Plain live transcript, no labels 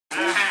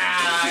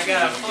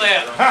got a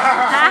flip. Ha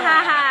ha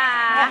ha.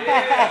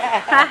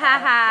 Ha ha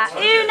ha.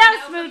 Ew, no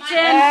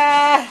smooching.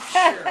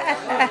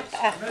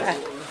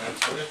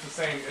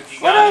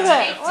 What is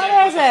it? What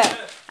is it?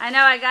 I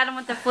know, I got him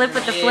with the flip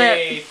with the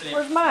flip.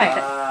 Where's mine?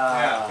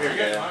 Yeah, here you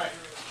go.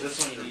 This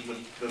one's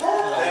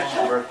that's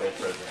your birthday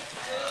present.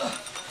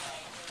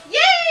 Yay,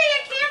 a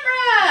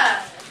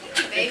camera! Thank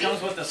you, It baby.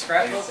 comes with a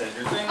scrapbook.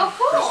 Oh,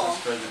 cool.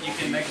 You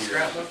can make a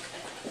scrapbook.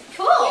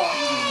 Cool.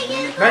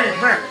 Megan, come here.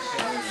 Come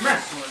here.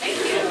 Thank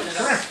you.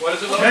 What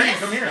is it, Loey? Megan,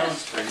 come here. That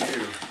one's for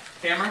you.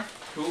 Camera?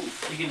 Cool.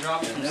 You can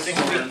drop it from 6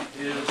 feet.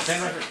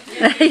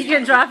 You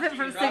can drop it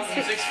from 6 From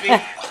feet. 6 feet.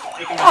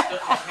 It can be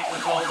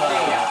called,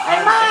 Hey,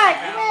 Mike,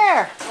 come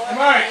here.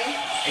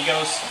 it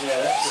goes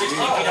 16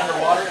 feet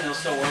underwater and it'll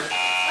still work.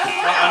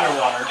 Not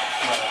underwater,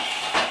 but...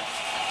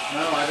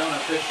 No, I don't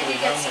officially You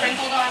get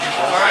sprinkled on it.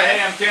 Alright,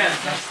 hey, I'm Ken.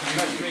 Nice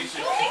to meet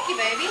you. Well, thank you,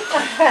 baby.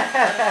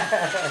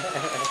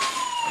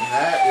 And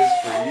that is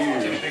for you.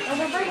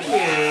 Oh, thank you.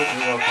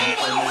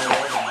 You're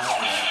welcome.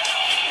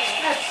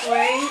 That's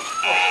sweet.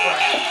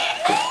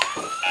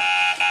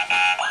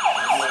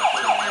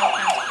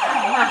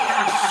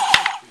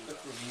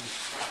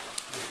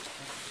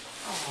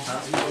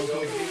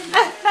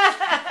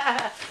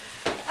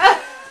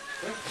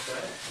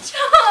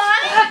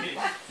 John!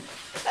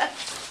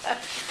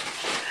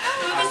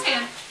 Move his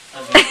hand.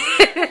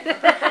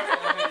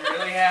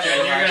 Really happy.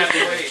 You're gonna have to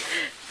wait.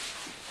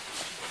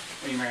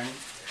 Are you married?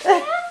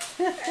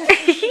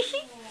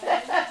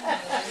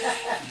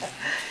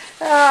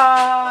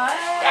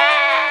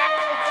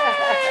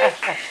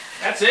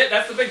 That's it?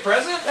 That's the big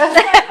present?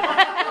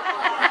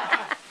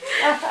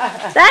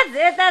 That's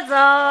it, that's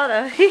all.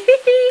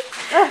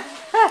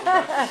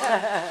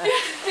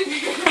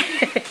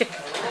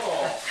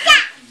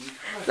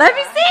 Let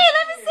me see,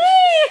 let me see.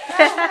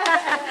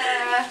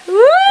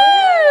 Woo!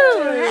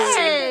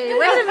 Hey,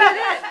 wait a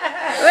minute.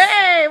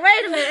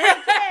 Wait a minute.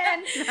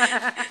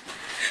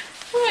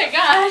 Oh my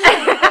gosh.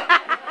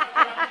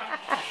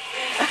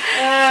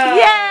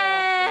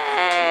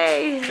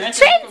 Yay!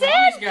 Trenton!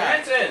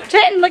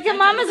 Trenton, look at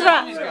Mama's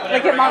rock.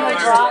 Look at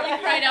Mama's rock.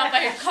 Right out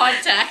by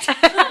contact.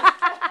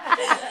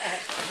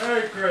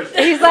 Merry Christmas.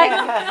 He's like,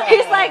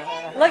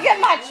 look at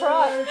my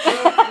truck.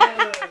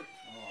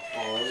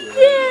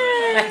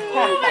 Yay!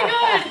 Oh my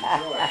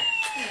god.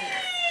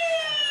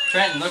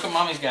 Trenton, look what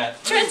Mommy's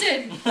got.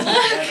 Trenton. And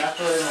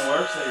after it even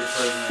works that you're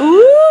pregnant.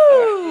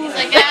 Ooh! He's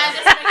like, ah,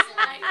 this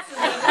makes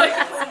sense.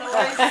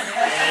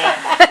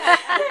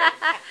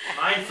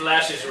 Mine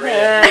flashes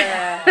red.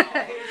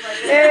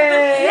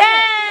 Yay!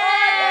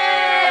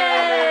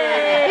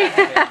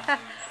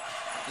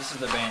 This is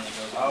the band that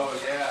goes on. Oh,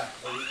 yeah.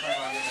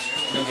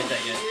 Don't get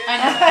that yet. I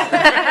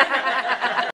know.